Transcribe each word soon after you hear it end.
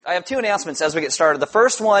I have two announcements as we get started. The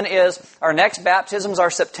first one is our next baptisms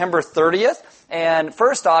are September 30th. And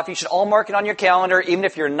first off, you should all mark it on your calendar, even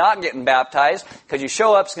if you're not getting baptized, because you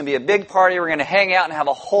show up, it's going to be a big party, we're going to hang out and have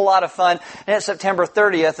a whole lot of fun. And it's September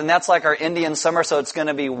 30th, and that's like our Indian summer, so it's going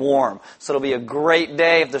to be warm. So it'll be a great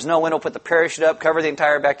day. If there's no wind, we'll put the parachute up, cover the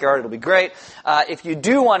entire backyard, it'll be great. If you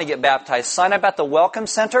do want to get baptized, sign up at the Welcome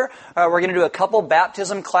Center. We're going to do a couple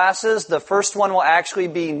baptism classes. The first one will actually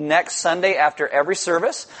be next Sunday after every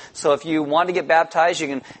service. So if you want to get baptized, you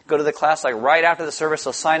can go to the class like right after the service,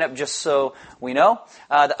 so sign up just so we know.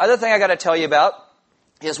 The other thing I got to tell you about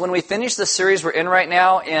is when we finish the series we're in right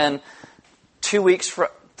now in 3 weeks, we're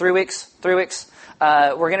going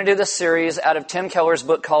to do this series out of Tim Keller's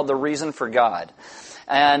book called The Reason for God.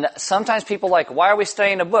 And sometimes people are like, why are we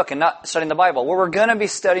studying a book and not studying the Bible? Well, we're going to be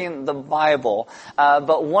studying the Bible.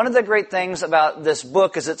 But one of the great things about this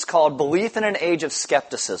book is it's called Belief in an Age of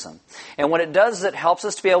Skepticism. And what it does is it helps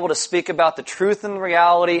us to be able to speak about the truth and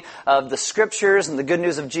reality of the Scriptures and the good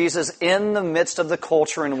news of Jesus in the midst of the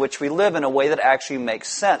culture in which we live in a way that actually makes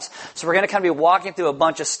sense. So we're going to kind of be walking through a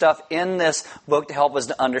bunch of stuff in this book to help us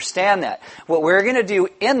to understand that. What we're going to do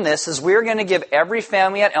in this is we're going to give every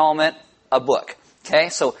family at Element a book. Okay,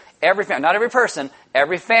 so every family, not every person,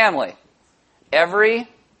 every family.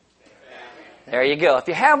 There you go. If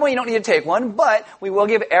you have one, you don't need to take one, but we will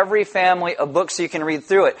give every family a book so you can read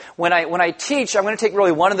through it. When I teach, I'm going to take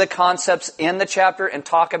really one of the concepts in the chapter and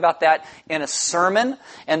talk about that in a sermon.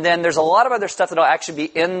 And then there's a lot of other stuff that will actually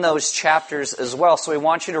be in those chapters as well. So we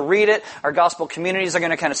want you to read it. Our gospel communities are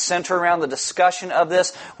going to kind of center around the discussion of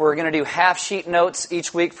this. We're going to do half-sheet notes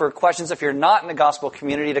each week for questions if you're not in the gospel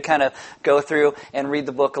community to kind of go through and read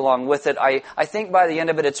the book along with it. I think by the end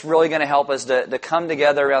of it, it's really going to help us to come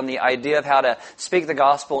together around the idea of how to speak the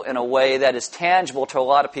gospel in a way that is tangible to a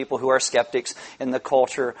lot of people who are skeptics in the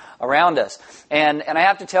culture around us. And I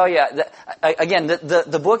have to tell you, that, again,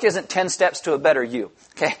 the book isn't 10 steps to a better you.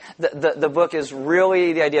 Okay, the book is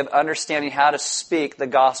really the idea of understanding how to speak the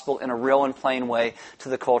gospel in a real and plain way to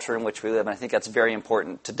the culture in which we live. And I think that's very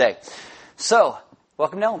important today. So,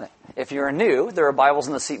 welcome to Element. If you're new, there are Bibles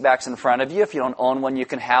in the seat backs in front of you. If you don't own one, you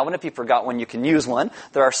can have one. If you forgot one, you can use one.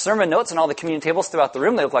 There are sermon notes on all the communion tables throughout the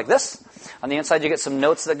room. They look like this. On the inside, you get some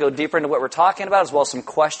notes that go deeper into what we're talking about, as well as some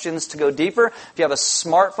questions to go deeper. If you have a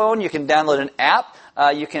smartphone, you can download an app.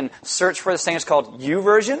 You can search for this thing. It's called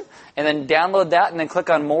YouVersion, and then download that, and then click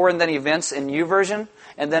on More and then Events in YouVersion.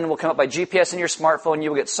 And then we'll come up by GPS in your smartphone. You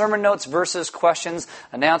will get sermon notes, verses, questions,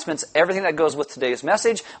 announcements, everything that goes with today's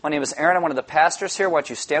message. My name is Aaron. I'm one of the pastors here. Why don't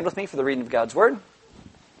you stand with me for the reading of God's Word?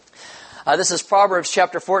 This is Proverbs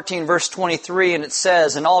chapter 14, verse 23, and it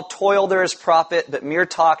says, "In all toil there is profit, but mere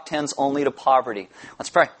talk tends only to poverty."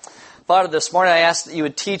 Let's pray. Father, this morning I ask that you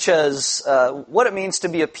would teach us what it means to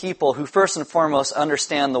be a people who first and foremost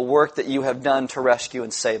understand the work that you have done to rescue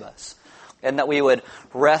and save us. And that we would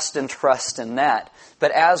rest and trust in that. But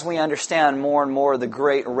as we understand more and more the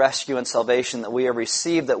great rescue and salvation that we have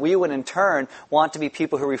received, that we would in turn want to be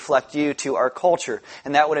people who reflect you to our culture.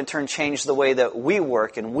 And that would in turn change the way that we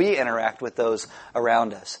work and we interact with those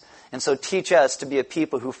around us. And so teach us to be a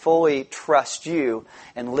people who fully trust you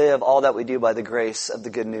and live all that we do by the grace of the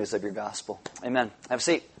good news of your gospel. Amen. Have a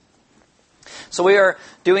seat. So we are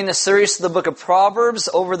doing this series to the book of Proverbs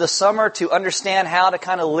over the summer to understand how to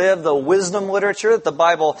kind of live the wisdom literature that the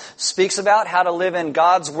Bible speaks about, how to live in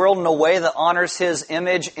God's world in a way that honors His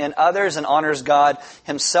image in others and honors God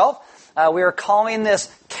Himself. We are calling this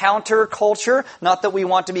counterculture, not that we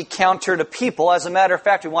want to be counter to people. As a matter of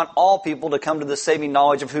fact, we want all people to come to the saving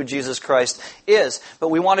knowledge of who Jesus Christ is. But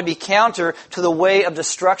we want to be counter to the way of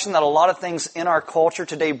destruction that a lot of things in our culture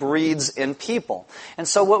today breeds in people. And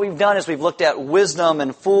so what we've done is we've looked at wisdom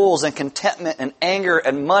and fools and contentment and anger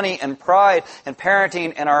and money and pride and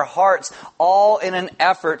parenting and our hearts, all in an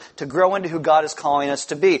effort to grow into who God is calling us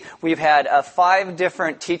to be. We've had 5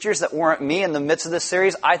 different teachers that weren't me in the midst of this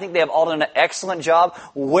series. I think they have all done an excellent job.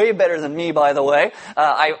 Way better than me, by the way.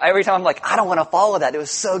 Every time I'm like, I don't want to follow that. It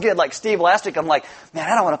was so good. Like Steve last week, I'm like, man,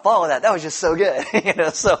 I don't want to follow that. That was just so good.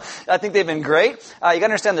 So I think they've been great. You got to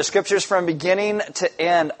understand the scriptures from beginning to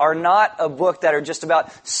end are not a book that are just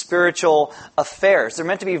about spiritual affairs. They're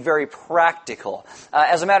meant to be very practical.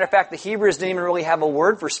 As a matter of fact, the Hebrews didn't even really have a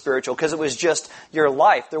word for spiritual because it was just your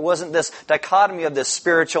life. There wasn't this dichotomy of this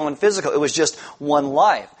spiritual and physical. It was just one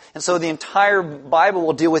life. And so the entire Bible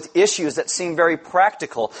will deal with issues that seem very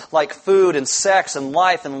practical, like food and sex and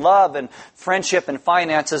life and love and friendship and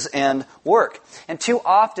finances and work. And too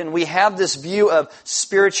often we have this view of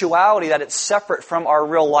spirituality that it's separate from our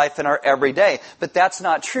real life and our everyday. But that's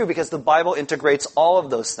not true because the Bible integrates all of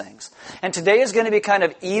those things. And today is going to be kind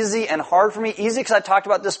of easy and hard for me. Easy because I talked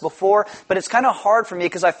about this before, but it's kind of hard for me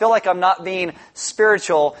because I feel like I'm not being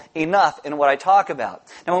spiritual enough in what I talk about.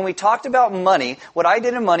 Now when we talked about money, what I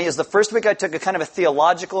did in money is the first week I took a kind of a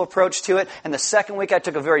theological approach to it, and the second week I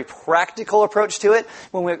took a very practical approach to it.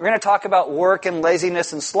 When we're going to talk about work and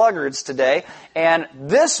laziness and sluggards today, and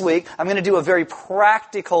this week I'm going to do a very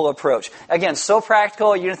practical approach. Again, so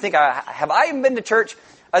practical, you're going to think, have I even been to church?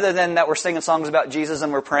 Other than that we're singing songs about Jesus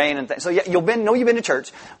and we're praying and things. So yeah, you've been to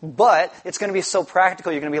church, but it's going to be so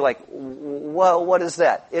practical, you're going to be like, well, what is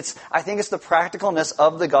that? I think it's the practicalness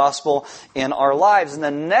of the gospel in our lives. And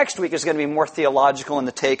then next week is going to be more theological in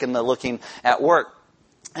the take and the looking at work.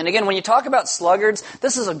 And again, when you talk about sluggards,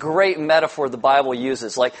 this is a great metaphor the Bible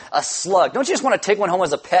uses, like a slug. Don't you just want to take one home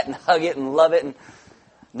as a pet and hug it and love it?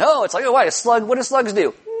 No, it's like, oh, why, a slug, what do slugs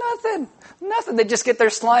do? Nothing. They just get their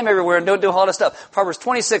slime everywhere and don't do all this stuff. Proverbs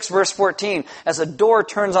 26, verse 14, as a door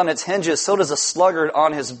turns on its hinges, so does a sluggard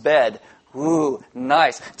on his bed. Ooh,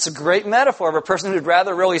 nice. It's a great metaphor of a person who'd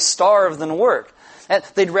rather really starve than work. And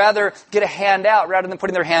they'd rather get a hand out rather than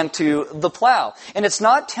putting their hand to the plow. And it's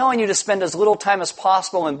not telling you to spend as little time as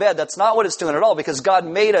possible in bed. That's not what it's doing at all, because God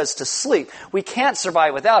made us to sleep. We can't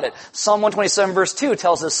survive without it. Psalm 127 verse 2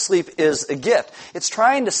 tells us sleep is a gift. It's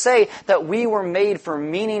trying to say that we were made for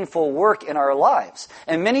meaningful work in our lives.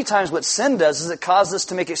 And many times what sin does is it causes us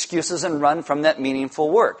to make excuses and run from that meaningful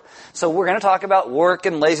work. So we're going to talk about work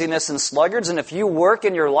and laziness and sluggards. And if you work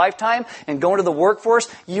in your lifetime and go into the workforce,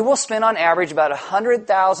 you will spend on average about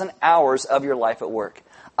 100,000 hours of your life at work.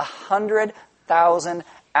 100,000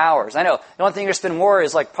 hours. I know, the only thing you're going to spend more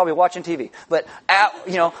is like probably watching TV. But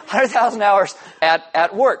 100,000 hours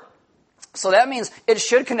at work. So that means it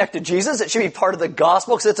should connect to Jesus. It should be part of the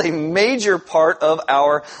gospel because it's a major part of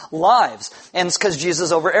our lives. And it's because Jesus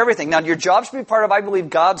is over everything. Now, your job should be part of, I believe,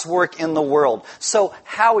 God's work in the world. So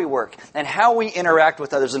how we work and how we interact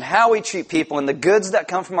with others and how we treat people and the goods that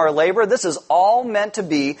come from our labor, this is all meant to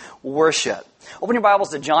be worship. Open your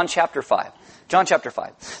Bibles to John chapter 5. John chapter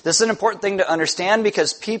 5. This is an important thing to understand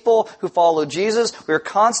because people who follow Jesus, we are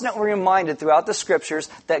constantly reminded throughout the Scriptures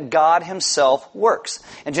that God Himself works.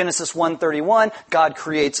 In Genesis 1:31, God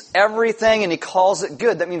creates everything and He calls it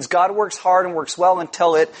good. That means God works hard and works well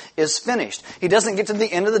until it is finished. He doesn't get to the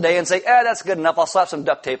end of the day and say, that's good enough, I'll slap some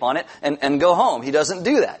duct tape on it and go home. He doesn't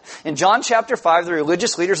do that. In John chapter 5, the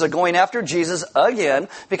religious leaders are going after Jesus again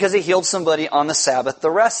because He healed somebody on the Sabbath, the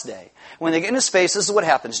rest day. When they get in His face, this is what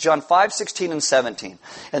happens. John 5:16 and 17.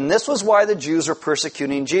 And this was why the Jews were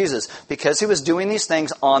persecuting Jesus, because He was doing these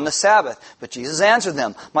things on the Sabbath. But Jesus answered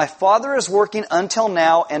them, my Father is working until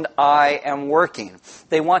now, and I am working.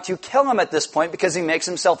 They want to kill Him at this point because He makes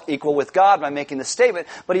Himself equal with God by making this statement.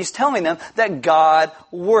 But He's telling them that God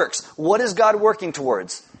works. What is God working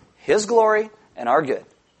towards? His glory and our good.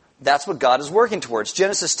 That's what God is working towards.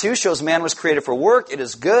 Genesis 2 shows man was created for work. It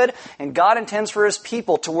is good. And God intends for His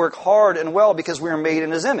people to work hard and well because we are made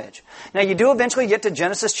in His image. Now you do eventually get to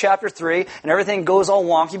Genesis chapter 3 and everything goes all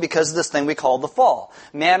wonky because of this thing we call the fall.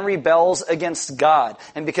 Man rebels against God.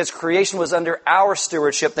 And because creation was under our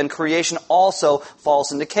stewardship, then creation also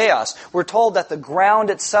falls into chaos. We're told that the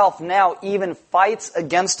ground itself now even fights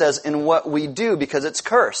against us in what we do because it's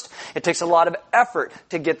cursed. It takes a lot of effort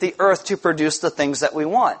to get the earth to produce the things that we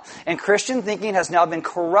want. And Christian thinking has now been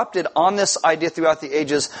corrupted on this idea throughout the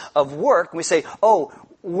ages of work. We say,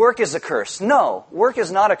 work is a curse. No, work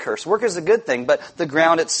is not a curse. Work is a good thing, but the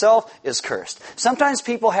ground itself is cursed. Sometimes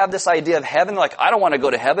people have this idea of heaven, like, I don't want to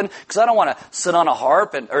go to heaven because I don't want to sit on a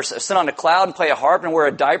harp or sit on a cloud and play a harp and wear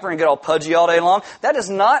a diaper and get all pudgy all day long. That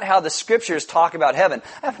is not how the Scriptures talk about heaven.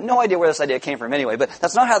 I have no idea where this idea came from anyway, but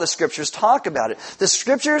that's not how the Scriptures talk about it. The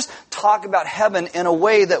Scriptures talk about heaven in a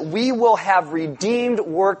way that we will have redeemed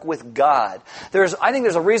work with God. I think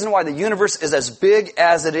there's a reason why the universe is as big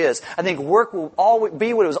as it is. I think work will always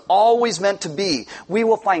be what it was always meant to be. We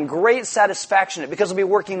will find great satisfaction in it because we'll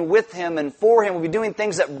be working with Him and for Him. We'll be doing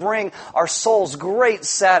things that bring our souls great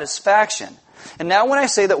satisfaction. And now when I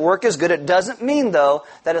say that work is good, it doesn't mean, though,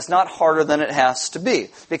 that it's not harder than it has to be.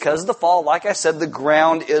 Because of the fall, like I said, the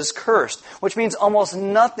ground is cursed, which means almost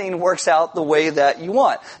nothing works out the way that you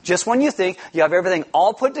want. Just when you think you have everything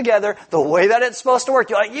all put together the way that it's supposed to work,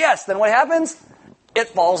 you're like, yes, then what happens? It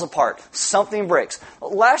falls apart. Something breaks.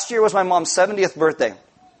 Last year was my mom's 70th birthday.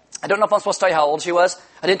 I don't know if I'm supposed to tell you how old she was.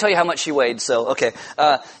 I didn't tell you how much she weighed, so okay.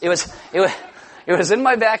 It was It was in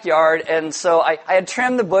my backyard, and so I had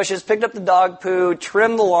trimmed the bushes, picked up the dog poo,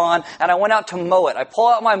 trimmed the lawn, and I went out to mow it. I pull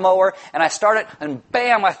out my mower, and I start it, and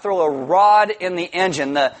bam, I throw a rod in the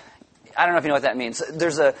engine. I don't know if you know what that means.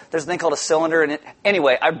 There's a thing called a cylinder, and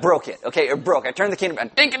anyway, I broke it. Okay, it broke. I turned the key,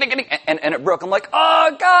 and ding, ding, ding, ding, and it broke. I'm like,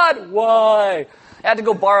 oh God, why? I had to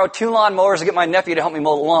go borrow 2 lawnmowers to get my nephew to help me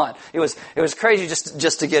mow the lawn. It was crazy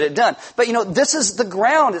just to get it done. But this is the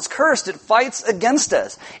ground. It's cursed. It fights against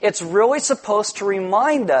us. It's really supposed to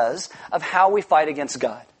remind us of how we fight against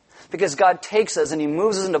God. Because God takes us and He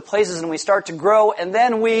moves us into places and we start to grow, and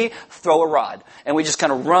then we throw a rod and we just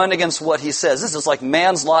kind of run against what He says. This is like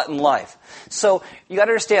man's lot in life. So you got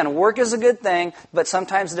to understand, work is a good thing, but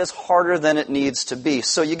sometimes it is harder than it needs to be.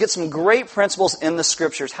 So you get some great principles in the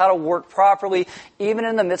Scriptures, how to work properly, even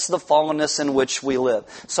in the midst of the fallenness in which we live.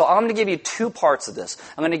 So I'm going to give you 2 parts of this.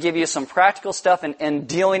 I'm going to give you some practical stuff in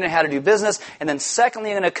dealing and how to do business, and then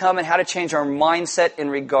secondly, I'm going to come and how to change our mindset in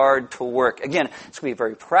regard to work. Again, it's going to be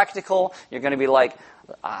very practical. You're going to be like,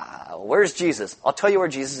 where's Jesus? I'll tell you where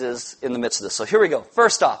Jesus is in the midst of this. So here we go.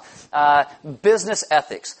 First off, business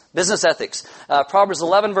ethics. Business ethics. Proverbs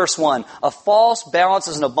 11 verse 1. A false balance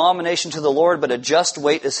is an abomination to the Lord, but a just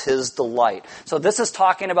weight is His delight. So this is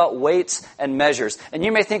talking about weights and measures. And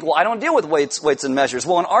you may think, well, I don't deal with weights and measures.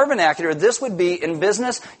 Well, in our vernacular, this would be, in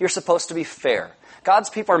business, you're supposed to be fair.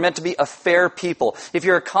 God's people are meant to be a fair people. If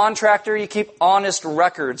you're a contractor, you keep honest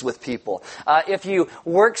records with people. If you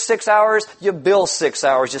work 6 hours, you bill 6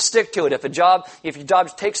 hours. You stick to it. If your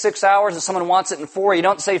job takes 6 hours and someone wants it in 4, you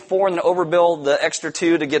don't say 4 and then overbill the extra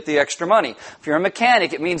 2 to get the extra money. If you're a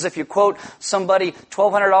mechanic, it means if you quote somebody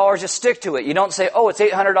 $1,200, you stick to it. You don't say, oh, it's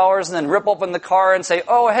 $800 and then rip open the car and say,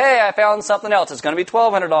 oh, hey, I found something else. It's going to be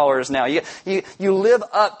 $1,200 now. You live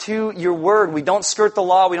up to your word. We don't skirt the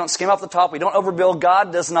law. We don't skim off the top. We don't overbill.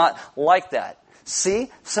 God does not like that.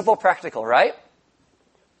 See? Simple, practical, right?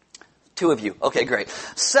 2 of you. Okay, great.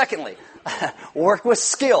 Secondly, work with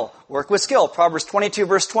skill. Work with skill. Proverbs 22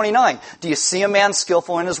 verse 29. Do you see a man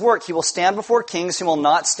skillful in his work? He will stand before kings. He will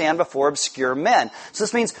not stand before obscure men. So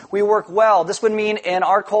this means we work well. This would mean in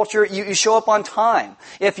our culture, you show up on time.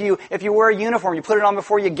 If you wear a uniform, you put it on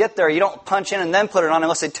before you get there. You don't punch in and then put it on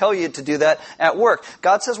unless they tell you to do that at work.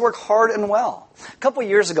 God says work hard and well. A couple of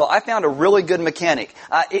years ago, I found a really good mechanic.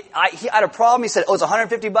 He had a problem. He said, oh, it's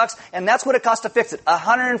 $150, and that's what it cost to fix it.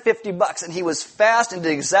 $150, and he was fast and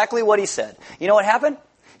did exactly what he said. You know what happened?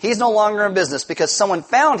 He's no longer in business because someone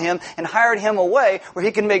found him and hired him away where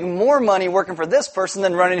he can make more money working for this person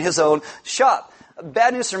than running his own shop.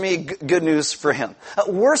 Bad news for me, good news for him.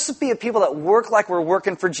 We're supposed to be a people that work like we're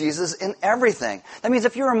working for Jesus in everything. That means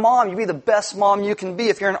if you're a mom, you be the best mom you can be.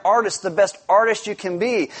 If you're an artist, the best artist you can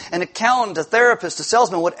be. An accountant, a therapist, a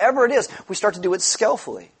salesman, whatever it is, we start to do it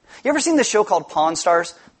skillfully. You ever seen the show called Pawn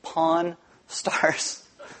Stars? Pawn Stars.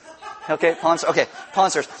 Okay, Pawn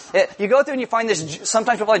Stars. You go through and you find this,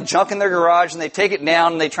 sometimes people have junk in their garage and they take it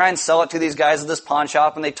down and they try and sell it to these guys at this pawn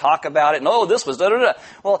shop and they talk about it and, oh, this was da-da-da.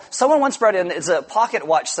 Well, someone once brought in, it's a pocket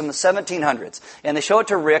watch from the 1700s, and they show it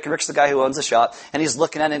to Rick, and Rick's the guy who owns the shop, and he's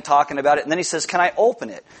looking at it and talking about it, and then he says, can I open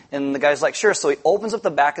it? And the guy's like, sure. So he opens up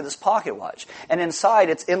the back of this pocket watch, and inside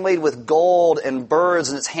it's inlaid with gold and birds,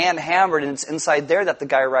 and it's hand hammered, and it's inside there that the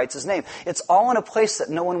guy writes his name. It's all in a place that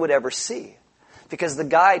no one would ever see, because the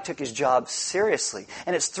guy took his job seriously.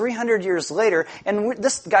 And it's 300 years later, and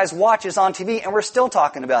this guy's watch is on TV, and we're still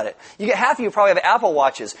talking about it. Half of you probably have Apple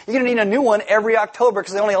Watches. You're going to need a new one every October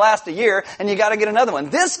because they only last a year, and you got to get another one.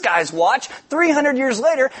 This guy's watch, 300 years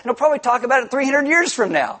later, and he'll probably talk about it 300 years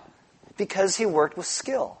from now because he worked with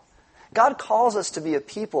skill. God calls us to be a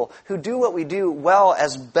people who do what we do well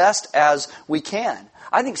as best as we can.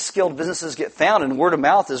 I think skilled businesses get found, and word of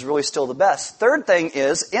mouth is really still the best. Third thing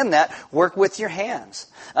is, in that, work with your hands.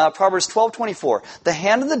 Proverbs 12:24. The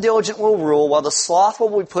hand of the diligent will rule, while the slothful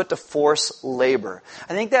will be put to forced labor.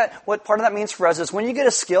 I think that what part of that means for us is when you get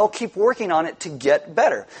a skill, keep working on it to get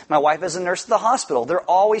better. My wife is a nurse at the hospital. They're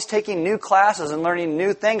always taking new classes and learning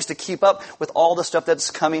new things to keep up with all the stuff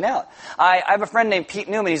that's coming out. I have a friend named Pete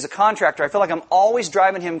Newman. He's a contractor. I feel like I'm always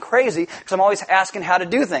driving him crazy because I'm always asking how to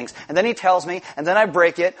do things. And then he tells me, and then I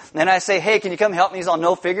break it, and then I say, hey, can you come help me? He's all,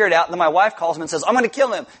 no, figure it out. And then my wife calls him and says, I'm going to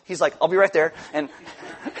kill him. He's like, I'll be right there. And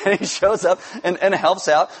he shows up and helps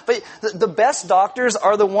out. But the best doctors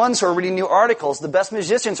are the ones who are reading new articles. The best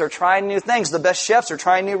musicians are trying new things. The best chefs are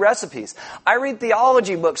trying new recipes. I read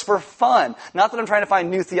theology books for fun. Not that I'm trying to find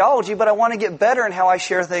new theology, but I want to get better in how I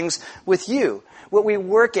share things with you. What we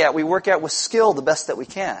work at with skill the best that we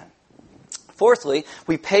can. Fourthly,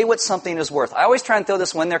 we pay what something is worth. I always try and throw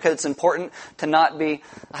this one there because it's important to not be,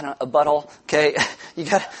 a butthole. Okay, you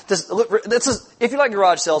got this. This is if you like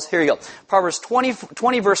garage sales. Here you go. Proverbs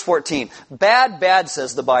 20 verse 14. Bad,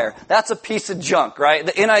 says the buyer. That's a piece of junk, right?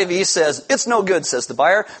 The NIV says it's no good, says the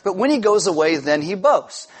buyer. But when he goes away, then he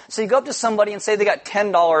boasts. So you go up to somebody and say they got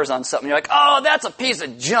 $10 on something. You're like, oh, that's a piece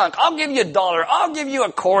of junk. I'll give you $1. I'll give you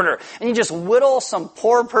 $0.25. And you just whittle some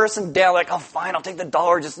poor person down. Like, oh, fine, I'll take the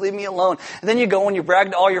 $1. Just leave me alone. And then you go and you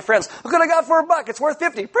brag to all your friends. Look what I got for $1. It's worth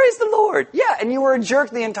 50. Praise the Lord. Yeah, and you were a jerk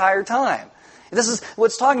the entire time. This is what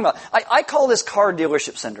it's talking about. I call this car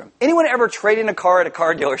dealership syndrome. Anyone ever trade in a car at a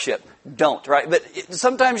car dealership? Don't, right? But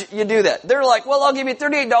sometimes you do that. They're like, well, I'll give you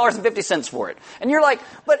 $38.50 for it. And you're like,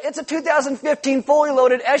 but it's a 2015 fully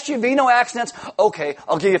loaded SUV, no accidents. Okay,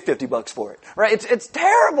 I'll give you $50 for it. Right? It's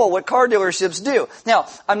terrible what car dealerships do. Now,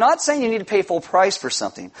 I'm not saying you need to pay full price for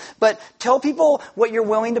something, but tell people what you're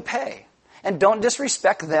willing to pay. And don't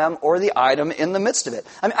disrespect them or the item in the midst of it.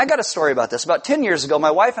 I got a story about this. About 10 years ago, my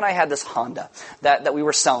wife and I had this Honda that we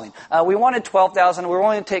were selling. We wanted $12,000. We were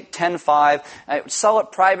only going to take $10,500. Sell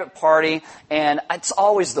it private party, and it's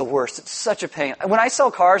always the worst. It's such a pain. When I sell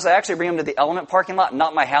cars, I actually bring them to the Element parking lot,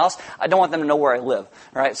 not my house. I don't want them to know where I live.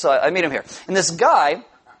 All right, so I meet them here. And this guy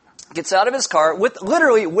gets out of his car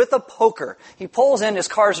literally with a poker. He pulls in, his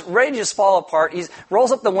car's ready to just fall apart. He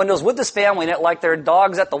rolls up the windows with his family in it like they're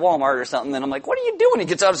dogs at the Walmart or something. And I'm like, what are you doing? He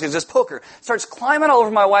gets out of his car, this poker. Starts climbing all over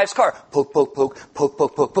my wife's car. Poke, poke, poke, poke,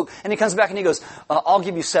 poke, poke, poke. And he comes back and he goes, I'll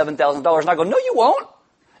give you $7,000. And I go, no, you won't.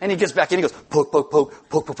 And he gets back in, he goes, poke, poke, poke,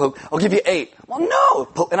 poke, poke, poke. I'll give you 8. Well,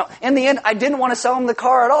 no. And in the end, I didn't want to sell him the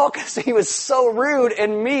car at all because he was so rude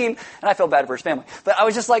and mean. And I felt bad for his family. But I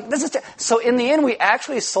was just like, So in the end, we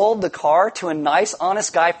actually sold the car to a nice,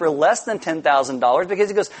 honest guy for less than $10,000 because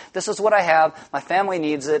he goes, this is what I have. My family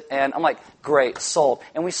needs it. And I'm like, great, sold.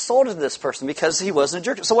 And we sold it to this person because he wasn't a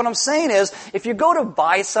jerk. So what I'm saying is, if you go to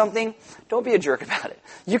buy something, don't be a jerk about it.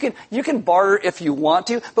 You can barter if you want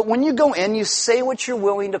to, but when you go in, you say what you're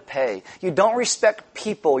willing to pay. You don't respect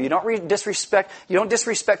people. You don't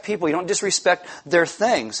disrespect people. You don't disrespect their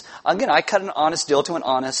things. Again, I cut an honest deal to an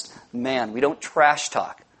honest man. We don't trash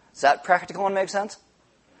talk. Does that practical and make sense?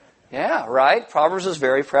 Yeah, right? Proverbs is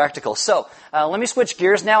very practical. So, let me switch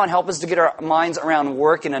gears now and help us to get our minds around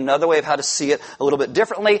work in another way of how to see it a little bit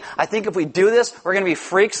differently. I think if we do this, we're going to be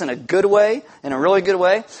freaks in a good way, in a really good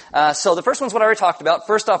way. So the first one's what I already talked about.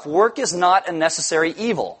 First off, work is not a necessary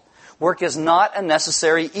evil. Work is not a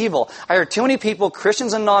necessary evil. I heard too many people,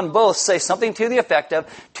 Christians and non-both, say something to the effect of,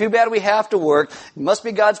 too bad we have to work, it must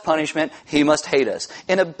be God's punishment, He must hate us.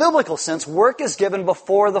 In a biblical sense, work is given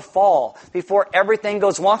before the fall, before everything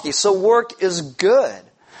goes wonky. So work is good.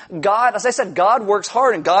 God, as I said, God works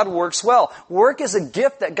hard and God works well. Work is a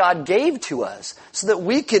gift that God gave to us so that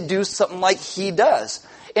we could do something like He does.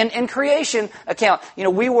 In creation account,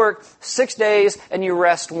 we work 6 days and you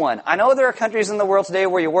rest 1. I know there are countries in the world today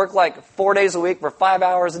where you work like 4 days a week for 5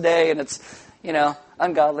 hours a day and it's,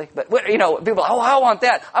 ungodly. But, people are, I want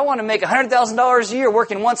that. I want to make $100,000 a year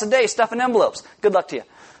working once a day, stuffing envelopes. Good luck to you.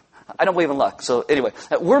 I don't believe in luck. So anyway,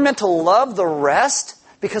 we're meant to love the rest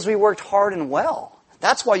because we worked hard and well.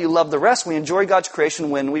 That's why you love the rest. We enjoy God's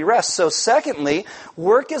creation when we rest. So secondly,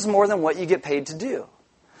 work is more than what you get paid to do.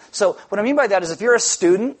 So what I mean by that is if you're a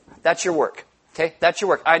student, that's your work. Okay? That's your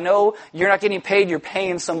work. I know you're not getting paid, you're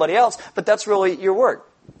paying somebody else, but that's really your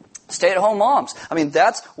work. Stay-at-home moms.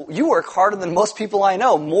 You work harder than most people I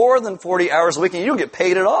know, more than 40 hours a week, and you don't get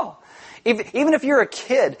paid at all. Even if you're a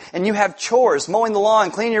kid and you have chores, mowing the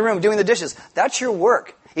lawn, cleaning your room, doing the dishes, that's your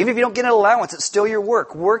work. Even if you don't get an allowance, it's still your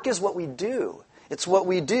work. Work is what we do. It's what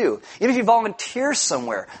we do. Even if you volunteer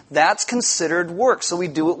somewhere, that's considered work, so we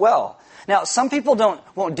do it well. Now, some people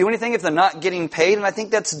won't do anything if they're not getting paid, and I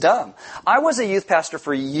think that's dumb. I was a youth pastor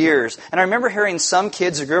for years, and I remember hearing some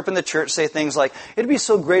kids who grew up in the church say things like, it'd be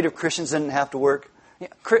so great if Christians didn't have to work.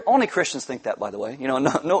 Only Christians think that, by the way.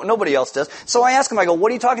 Nobody else does. So I ask them, I go,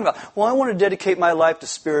 what are you talking about? Well, I want to dedicate my life to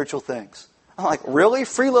spiritual things. I'm like, really?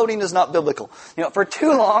 Freeloading is not biblical. For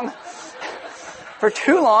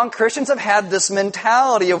too long, Christians have had this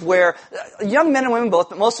mentality of where young men and women both,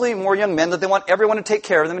 but mostly more young men, that they want everyone to take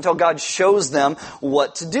care of them until God shows them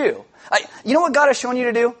what to do. You know what God has shown you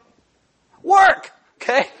to do? Work!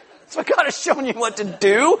 Okay? That's what God has shown you what to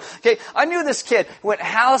do. Okay? I knew this kid who went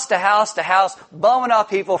house to house to house, bumming off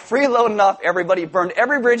people, freeloading off everybody, burned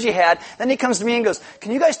every bridge he had. Then he comes to me and goes,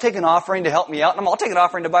 can you guys take an offering to help me out? And I'll take an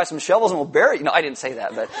offering to buy some shovels and we'll bury it. I didn't say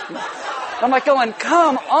that, but I'm like going,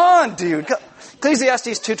 come on, dude.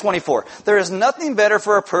 Ecclesiastes 2:24. There is nothing better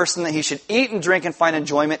for a person than he should eat and drink and find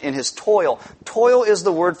enjoyment in his toil. Toil is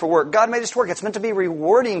the word for work. God made us to work. It's meant to be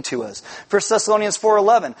rewarding to us. 1 Thessalonians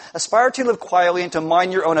 4:11. Aspire to live quietly and to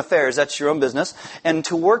mind your own affairs. That's your own business. And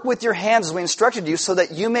to work with your hands as we instructed you so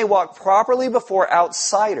that you may walk properly before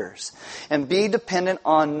outsiders and be dependent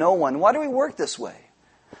on no one. Why do we work this way?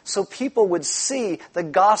 So people would see the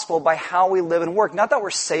gospel by how we live and work. Not that we're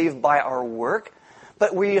saved by our work,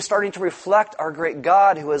 but we are starting to reflect our great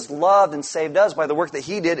God who has loved and saved us by the work that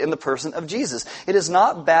He did in the person of Jesus. It is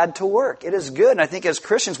not bad to work. It is good. And I think as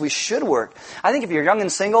Christians, we should work. I think if you're young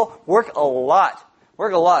and single, work a lot.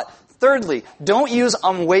 Work a lot. Thirdly, don't use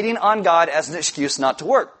I'm waiting on God as an excuse not to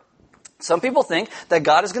work. Some people think that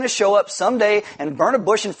God is going to show up someday and burn a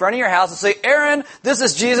bush in front of your house and say, Aaron, this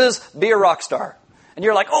is Jesus, be a rock star. And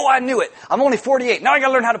you're like, oh, I knew it. I'm only 48. Now I got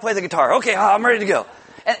to learn how to play the guitar. Okay, I'm ready to go.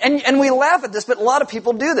 And we laugh at this, but a lot of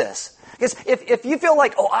people do this. Because if you feel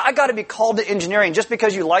like, oh, I got to be called to engineering just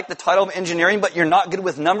because you like the title of engineering, but you're not good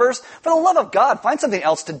with numbers, for the love of God, find something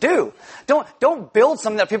else to do. Don't build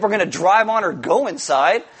something that people are going to drive on or go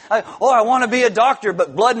inside. I want to be a doctor,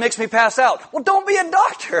 but blood makes me pass out. Well, don't be a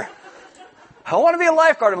doctor. I want to be a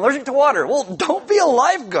lifeguard. I'm allergic to water. Well, don't be a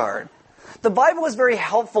lifeguard. The Bible is very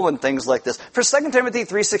helpful in things like this. For 2 Timothy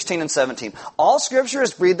 3:16 and 17, all Scripture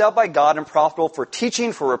is breathed out by God and profitable for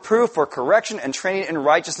teaching, for reproof, for correction, and training in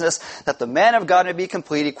righteousness, that the man of God may be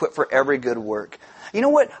complete, equipped for every good work. You know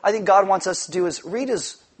what I think God wants us to do is read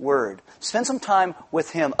His Word. Spend some time with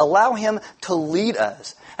Him. Allow Him to lead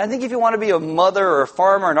us. I think if you want to be a mother or a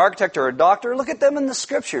farmer, an architect or a doctor, look at them in the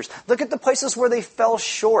Scriptures. Look at the places where they fell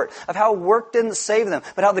short, of how work didn't save them,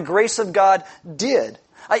 but how the grace of God did.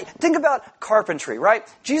 Think about carpentry, right?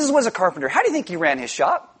 Jesus was a carpenter. How do you think He ran His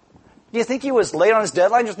shop? Do you think He was late on His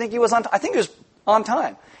deadline? Do you think He was on time? I think He was on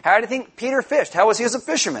time. How do you think Peter fished? How was he as a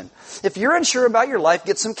fisherman? If you're unsure about your life,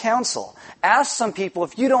 get some counsel. Ask some people,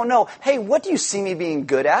 if you don't know, hey, what do you see me being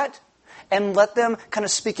good at? And let them kind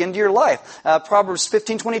of speak into your life. Proverbs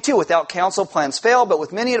 15:22, without counsel, plans fail, but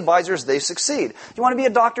with many advisors, they succeed. You want to be a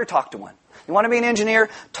doctor? Talk to one. You want to be an engineer?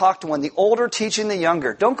 Talk to one. The older teaching the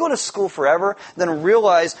younger. Don't go to school forever, then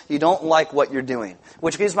realize you don't like what you're doing.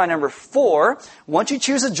 Which gives my number 4. Once you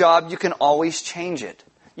choose a job, you can always change it.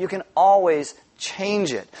 You can always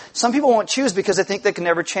change it. Some people won't choose because they think they can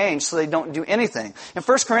never change, so they don't do anything. In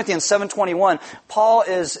 1 Corinthians 7:21, Paul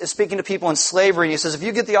is speaking to people in slavery, and he says, if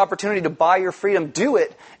you get the opportunity to buy your freedom, do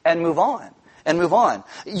it and move on. And move on.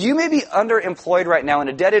 You may be underemployed right now in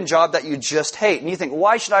a dead-end job that you just hate. And you think,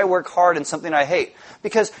 why should I work hard in something I hate?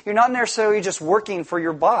 Because you're not necessarily just working for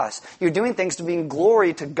your boss. You're doing things to bring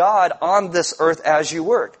glory to God on this earth as you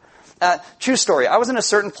work. True story. I was in a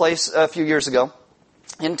certain place a few years ago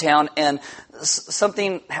in town, and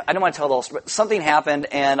something, I don't want to tell the whole story, but something happened,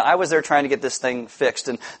 and I was there trying to get this thing fixed.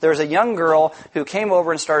 And there was a young girl who came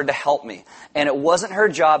over and started to help me. And it wasn't her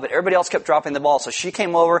job, but everybody else kept dropping the ball. So she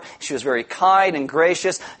came over, she was very kind and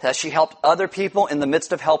gracious. She helped other people in the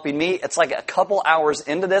midst of helping me. It's like a couple hours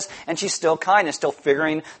into this, and she's still kind and still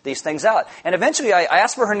figuring these things out. And eventually I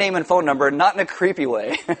asked for her name and phone number, not in a creepy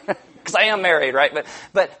way, because I am married, right?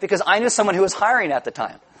 But because I knew someone who was hiring at the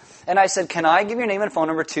time. And I said, can I give your name and phone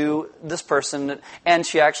number to this person? And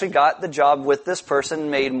she actually got the job with this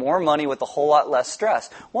person, made more money with a whole lot less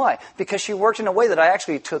stress. Why? Because she worked in a way that I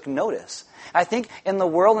actually took notice. I think in the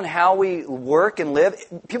world and how we work and live,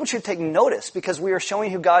 people should take notice because we are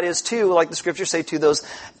showing who God is too, like the Scriptures say, to those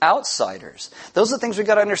outsiders. Those are the things we've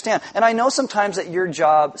got to understand. And I know sometimes that your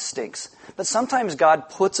job stinks. But sometimes God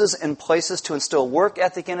puts us in places to instill work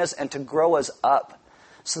ethic in us and to grow us up,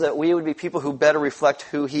 so that we would be people who better reflect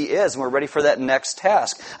who He is, and we're ready for that next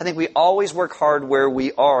task. I think we always work hard where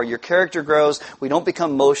we are. Your character grows. We don't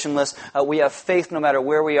become motionless. We have faith no matter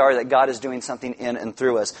where we are that God is doing something in and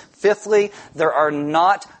through us. Fifthly, there are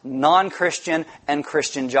not non-Christian and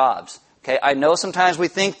Christian jobs. Okay, I know sometimes we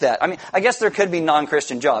think that. I mean, I guess there could be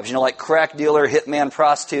non-Christian jobs, like crack dealer, hitman,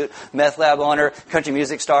 prostitute, meth lab owner, country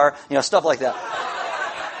music star, stuff like that.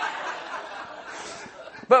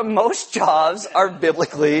 But most jobs are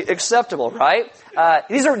biblically acceptable, right?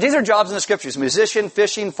 These are jobs in the Scriptures. Musician,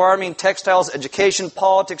 fishing, farming, textiles, education,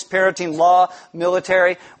 politics, parenting, law,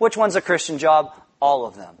 military. Which one's a Christian job? All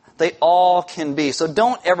of them. They all can be. So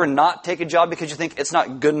don't ever not take a job because you think it's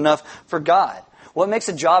not good enough for God. What makes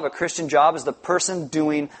a job a Christian job is the person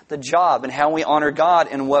doing the job and how we honor God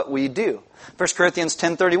in what we do. 1 Corinthians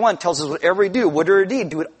 10:31 tells us whatever you do, word or deed,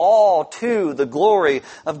 do it all to the glory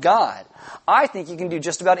of God. I think you can do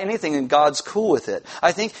just about anything and God's cool with it.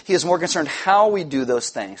 I think He is more concerned how we do those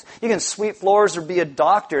things. You can sweep floors or be a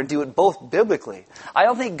doctor and do it both biblically. I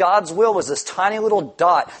don't think God's will was this tiny little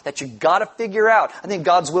dot that you got to figure out. I think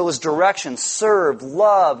God's will is direction, serve,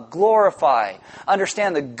 love, glorify,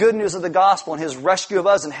 understand the good news of the gospel and His rescue of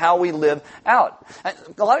us and how we live out.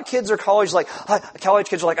 A lot of kids are college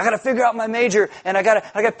kids are like, I got to figure out my major and I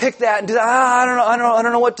got to pick that and do that. I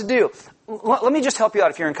don't know what to do. Let me just help you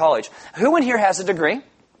out if you're in college. Who in here has a degree?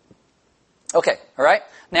 Okay, all right.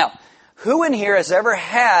 Now, who in here has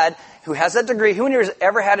that degree, who in here has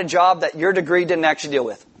ever had a job that your degree didn't actually deal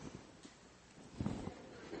with?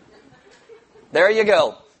 There you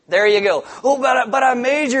go. Oh, but I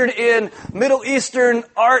majored in Middle Eastern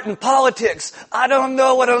art and politics. I don't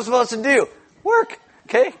know what I'm supposed to do. Work.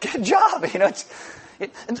 Okay, good job.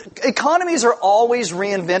 Economies are always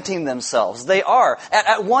reinventing themselves. They are.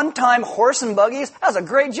 At one time, horse and buggies, that was a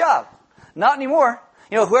great job. Not anymore.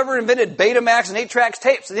 Whoever invented Betamax and 8-track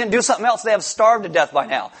tapes, they didn't do something else, they have starved to death by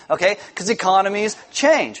now. Okay? Because economies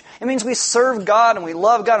change. It means we serve God and we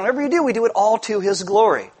love God. And whatever you do, we do it all to His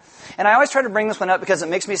glory. And I always try to bring this one up because it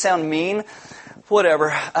makes me sound mean.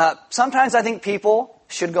 Whatever. Sometimes I think people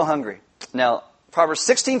should go hungry. Now, Proverbs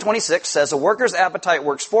 16:26 says, a worker's appetite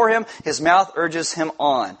works for him, his mouth urges him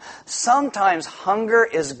on. Sometimes hunger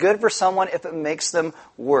is good for someone if it makes them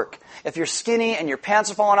work. If you're skinny and your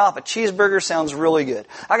pants are falling off, a cheeseburger sounds really good.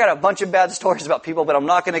 I got a bunch of bad stories about people, but I'm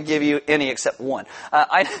not going to give you any except one.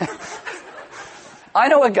 I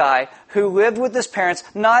know a guy who lived with his parents,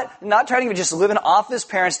 not trying to just living off his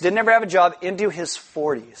parents, didn't ever have a job, into his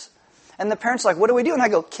 40s. And the parents are like, what do we do? And I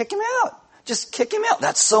go, kick him out. Just kick him out.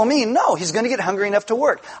 That's so mean. No, he's going to get hungry enough to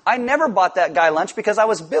work. I never bought that guy lunch because I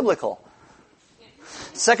was biblical.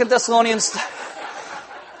 2 Thessalonians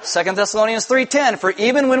 3:10, for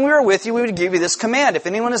even when we were with you, we would give you this command. If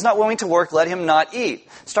anyone is not willing to work, let him not eat.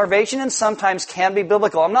 Starvation and sometimes can be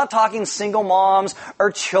biblical. I'm not talking single moms or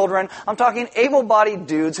children. I'm talking able-bodied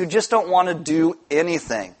dudes who just don't want to do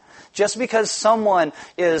anything. Just because someone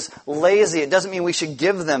is lazy, it doesn't mean we should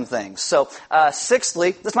give them things. So,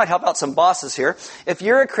 sixthly, this might help out some bosses here. If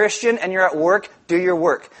you're a Christian and you're at work, do your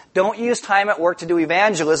work. Don't use time at work to do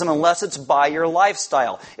evangelism unless it's by your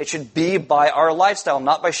lifestyle. It should be by our lifestyle,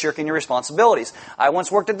 not by shirking your responsibilities. I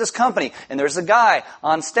once worked at this company, and there's a guy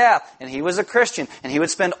on staff, and he was a Christian, and he would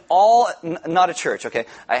spend not a church, okay?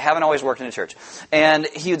 I haven't always worked in a church. And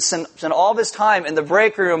he would spend all of his time in the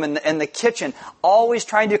break room and the kitchen, always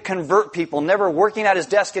trying to convert people, never working at his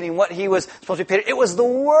desk, getting what he was supposed to be paid. It was the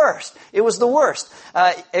worst. It was the worst.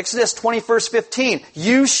 Exodus 20:15,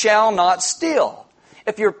 you shall not steal.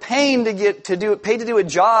 If you're paid to do a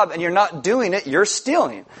job and you're not doing it, you're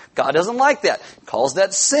stealing. God doesn't like that. He calls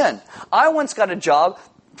that sin. I once got a job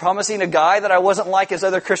promising a guy that I wasn't like his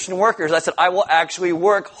other Christian workers. I said, I will actually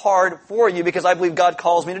work hard for you because I believe God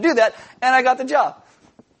calls me to do that, and I got the job.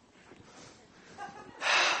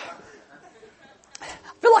 I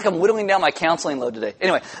feel like I'm whittling down my counseling load today.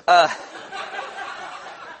 Anyway,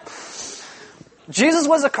 Jesus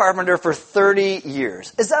was a carpenter for 30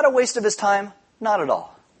 years. Is that a waste of his time? Not at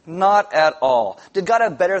all. Not at all. Did God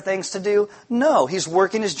have better things to do? No. He's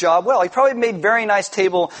working his job well. He probably made very nice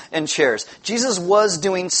table and chairs. Jesus was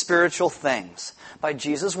doing spiritual things. By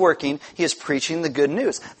Jesus working, he is preaching the good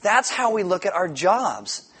news. That's how we look at our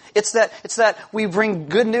jobs. It's that we bring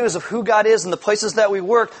good news of who God is in the places that we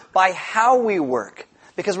work by how we work.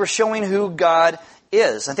 Because we're showing who God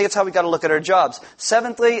is. I think it's how we got to look at our jobs.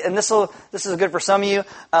 Seventhly, and this is good for some of you,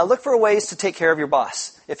 look for ways to take care of your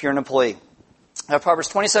boss if you're an employee. Proverbs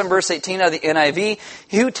 27 verse 18 out of the NIV,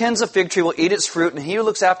 he who tends a fig tree will eat its fruit, and he who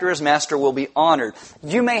looks after his master will be honored.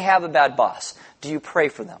 You may have a bad boss. Do you pray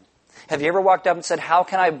for them? Have you ever walked up and said, how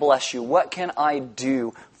can I bless you? What can I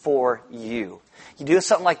do for you? You do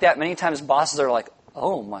something like that, many times bosses are like,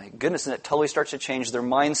 oh my goodness, and it totally starts to change their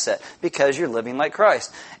mindset because you're living like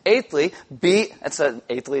Christ. Eighthly, is that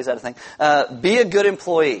a thing? Be a good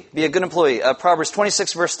employee. Be a good employee. Proverbs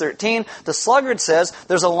 26 verse 13, the sluggard says,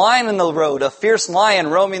 there's a lion in the road, a fierce lion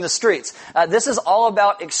roaming the streets. This is all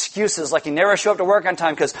about excuses, like you never show up to work on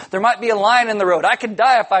time because there might be a lion in the road. I could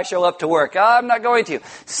die if I show up to work. I'm not going to.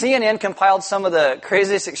 CNN compiled some of the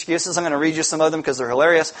craziest excuses. I'm going to read you some of them because they're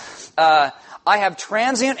hilarious. I have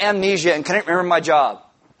transient amnesia and couldn't remember my job.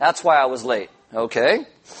 That's why I was late. Okay.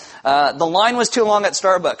 The line was too long at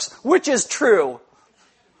Starbucks, which is true.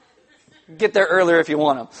 Get there earlier if you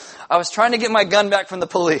want them. I was trying to get my gun back from the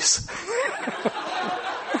police.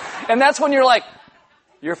 And that's when you're like,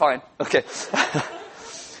 you're fine. Okay.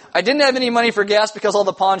 I didn't have any money for gas because all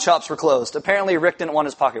the pawn shops were closed. Apparently, Rick didn't want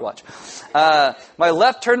his pocket watch. My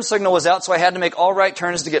left turn signal was out, so I had to make all right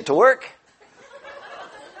turns to get to work.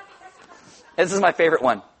 This is my favorite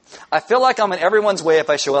one. I feel like I'm in everyone's way if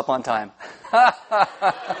I show up on time.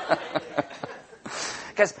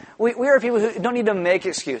 Guys, we are people who don't need to make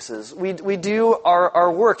excuses. We do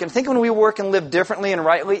our work. And I think when we work and live differently and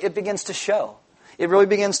rightly, it begins to show. It really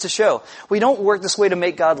begins to show. We don't work this way to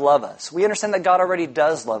make God love us. We understand that God already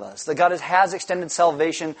does love us. That God has extended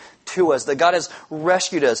salvation to us. That God has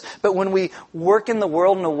rescued us. But when we work in the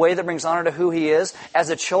world in a way that brings honor to who He is, as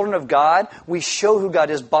a children of God, we show who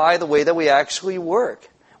God is by the way that we actually work.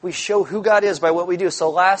 We show who God is by what we do.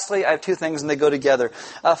 So lastly, I have two things and they go together.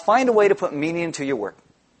 Find a way to put meaning into your work.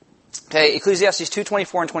 Okay, Ecclesiastes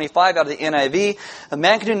 2:24 and 25 out of the NIV. A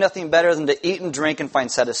man can do nothing better than to eat and drink and find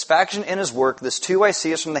satisfaction in his work. This too I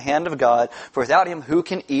see is from the hand of God. For without Him, who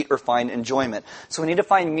can eat or find enjoyment? So we need to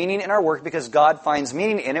find meaning in our work because God finds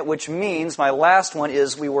meaning in it, which means my last one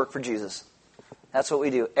is we work for Jesus. That's what we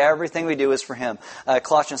do. Everything we do is for Him.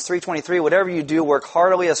 Colossians 3:23, whatever you do, work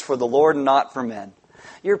heartily as for the Lord and not for men.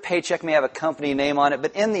 Your paycheck may have a company name on it,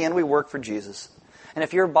 but in the end, we work for Jesus. And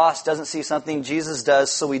if your boss doesn't see something, Jesus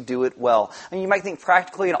does, so we do it well. I mean, you might think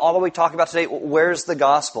practically, and all that we talk about today, where's the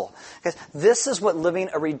gospel? Because this is what living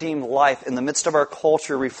a redeemed life in the midst of our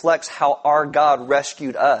culture reflects how our God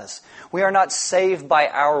rescued us. We are not saved by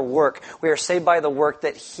our work. We are saved by the work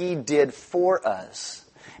that He did for us.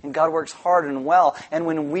 And God works hard and well. And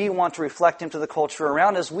when we want to reflect Him to the culture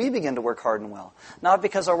around us, we begin to work hard and well. Not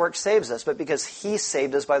because our work saves us, but because He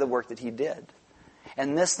saved us by the work that He did.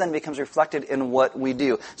 And this then becomes reflected in what we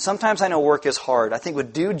do. Sometimes I know work is hard. I think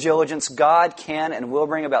with due diligence, God can and will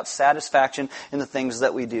bring about satisfaction in the things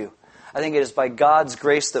that we do. I think it is by God's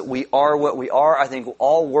grace that we are what we are. I think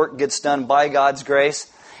all work gets done by God's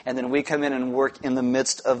grace. And then we come in and work in the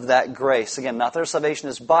midst of that grace. Again, not that our salvation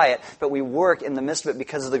is by it, but we work in the midst of it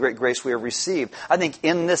because of the great grace we have received. I think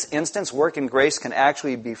in this instance, work and grace can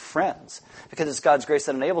actually be friends because it's God's grace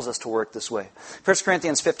that enables us to work this way. 1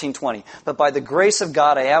 Corinthians 15:20, but by the grace of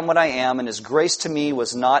God I am what I am, and His grace to me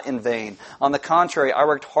was not in vain. On the contrary, I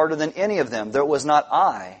worked harder than any of them, though it was not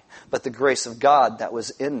I, but the grace of God that was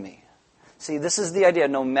in me. See, this is the idea.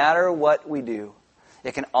 No matter what we do,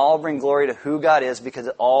 it can all bring glory to who God is because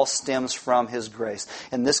it all stems from His grace.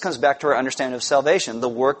 And this comes back to our understanding of salvation. The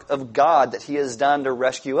work of God that He has done to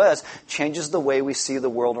rescue us changes the way we see the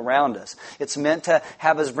world around us. It's meant to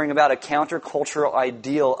have us bring about a countercultural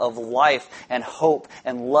ideal of life and hope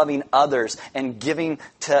and loving others and giving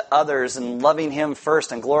to others and loving Him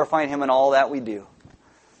first and glorifying Him in all that we do.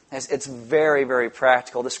 It's very, very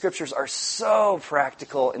practical. The Scriptures are so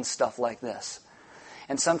practical in stuff like this.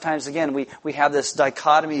 And sometimes, again, we have this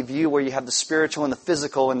dichotomy view where you have the spiritual and the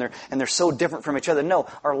physical, and they're so different from each other. No,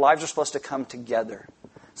 our lives are supposed to come together.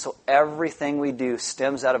 So everything we do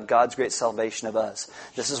stems out of God's great salvation of us.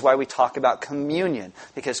 This is why we talk about communion,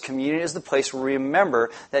 because communion is the place where we remember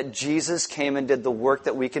that Jesus came and did the work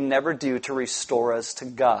that we can never do to restore us to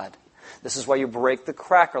God. This is why you break the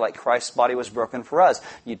cracker like Christ's body was broken for us.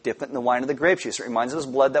 You dip it in the wine of the grape juice. It reminds us of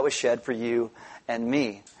His blood that was shed for you and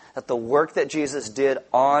me. That the work that Jesus did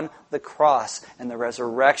on the cross and the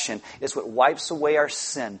resurrection is what wipes away our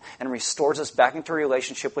sin and restores us back into a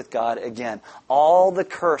relationship with God again. All the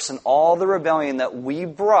curse and all the rebellion that we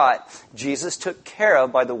brought, Jesus took care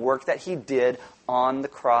of by the work that He did on the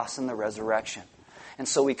cross and the resurrection. And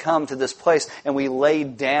so we come to this place and we lay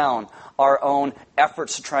down our own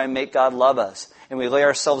efforts to try and make God love us. And we lay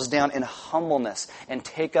ourselves down in humbleness and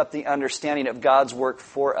take up the understanding of God's work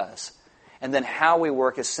for us. And then how we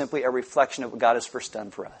work is simply a reflection of what God has first done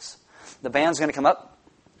for us. The band's going to come up.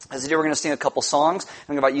 As they do, we're going to sing a couple songs.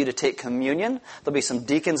 I'm going to invite you to take communion. There'll be some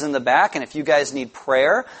deacons in the back, and if you guys need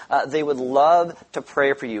prayer, they would love to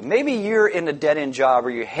pray for you. Maybe you're in a dead-end job, or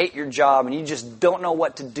you hate your job, and you just don't know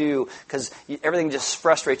what to do because everything just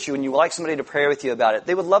frustrates you, and you would like somebody to pray with you about it.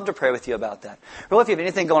 They would love to pray with you about that. Or if you have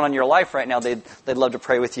anything going on in your life right now, they'd love to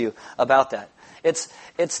pray with you about that.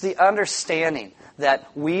 It's the understanding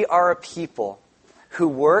that we are a people who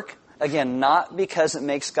work, again, not because it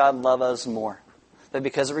makes God love us more, but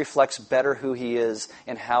because it reflects better who He is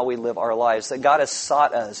and how we live our lives. That God has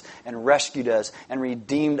sought us and rescued us and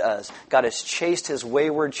redeemed us. God has chased His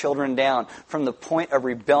wayward children down from the point of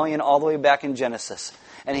rebellion all the way back in Genesis.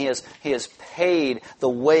 And He has paid the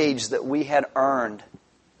wage that we had earned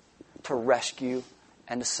to rescue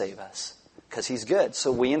and to save us. because He's good.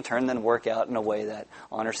 So we, in turn, then work out in a way that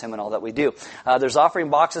honors Him in all that we do. There's offering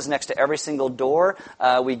boxes next to every single door.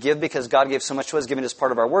 We give because God gave so much to us, giving as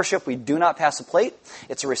part of our worship. We do not pass a plate.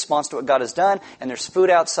 It's a response to what God has done. And there's food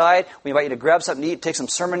outside. We invite you to grab something to eat, take some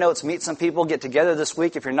sermon notes, meet some people, get together this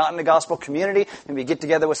week. If you're not in the gospel community, maybe get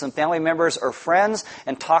together with some family members or friends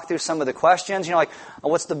and talk through some of the questions. You know, like,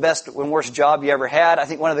 what's the best and worst job you ever had? I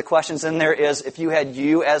think one of the questions in there is, if you had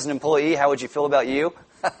you as an employee, how would you feel about you?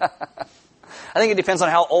 I think it depends on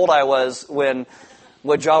how old I was when,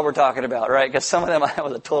 what job we're talking about, right? Because some of them I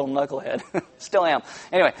was a total knucklehead. Still am.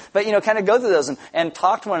 Anyway, but, you know, kind of go through those and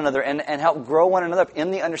talk to one another and help grow one another up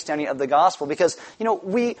in the understanding of the gospel. Because, you know,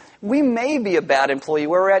 we may be a bad employee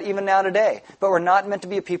where we're at even now today, but we're not meant to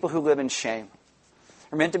be a people who live in shame.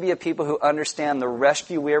 We're meant to be a people who understand the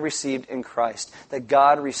rescue we have received in Christ, that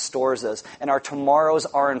God restores us, and our tomorrows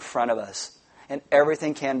are in front of us, and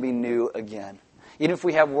everything can be new again. Even if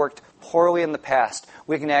we have worked poorly in the past,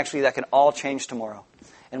 that can all change tomorrow.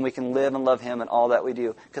 And we can live and love Him in all that we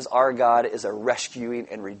do. Because our God is a rescuing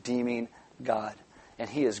and redeeming God. And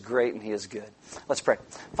He is great and He is good. Let's pray.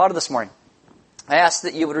 Father, this morning, I ask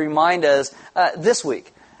that you would remind us this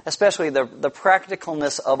week, especially the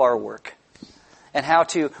practicalness of our work. And how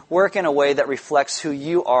to work in a way that reflects who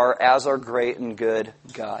you are as our great and good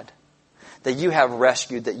God. That you have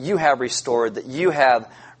rescued, that you have restored, that you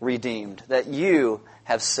have redeemed, that you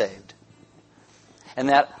have saved. And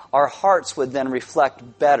that our hearts would then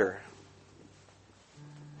reflect better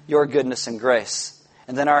your goodness and grace.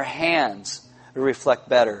 And then our hands would reflect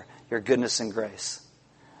better your goodness and grace.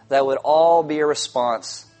 That would all be a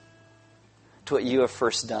response to what you have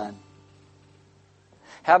first done.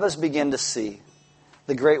 Have us begin to see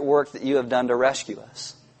the great work that you have done to rescue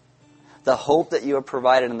us. The hope that you have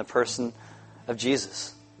provided in the person of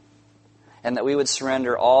Jesus. And that we would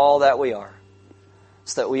surrender all that we are,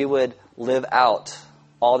 so that we would live out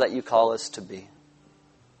all that you call us to be.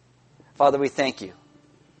 Father, we thank you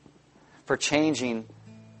for changing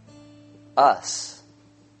us,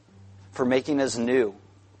 for making us new.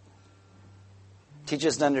 Teach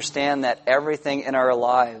us to understand that everything in our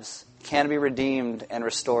lives can be redeemed and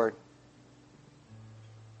restored.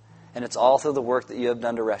 And it's all through the work that you have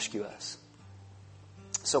done to rescue us.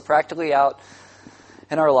 So practically out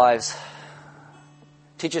in our lives,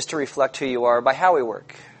 teach us to reflect who you are by how we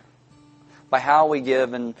work, by how we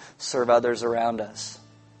give and serve others around us,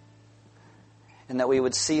 and that we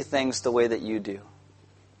would see things the way that you do.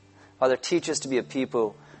 Father, teach us to be a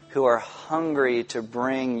people who are hungry to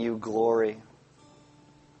bring you glory,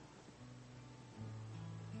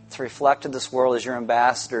 to reflect to this world as your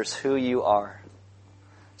ambassadors who you are,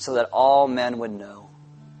 so that all men would know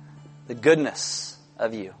the goodness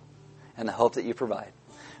of you and the hope that you provide.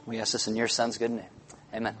 We ask this in your Son's good name.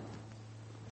 Amen.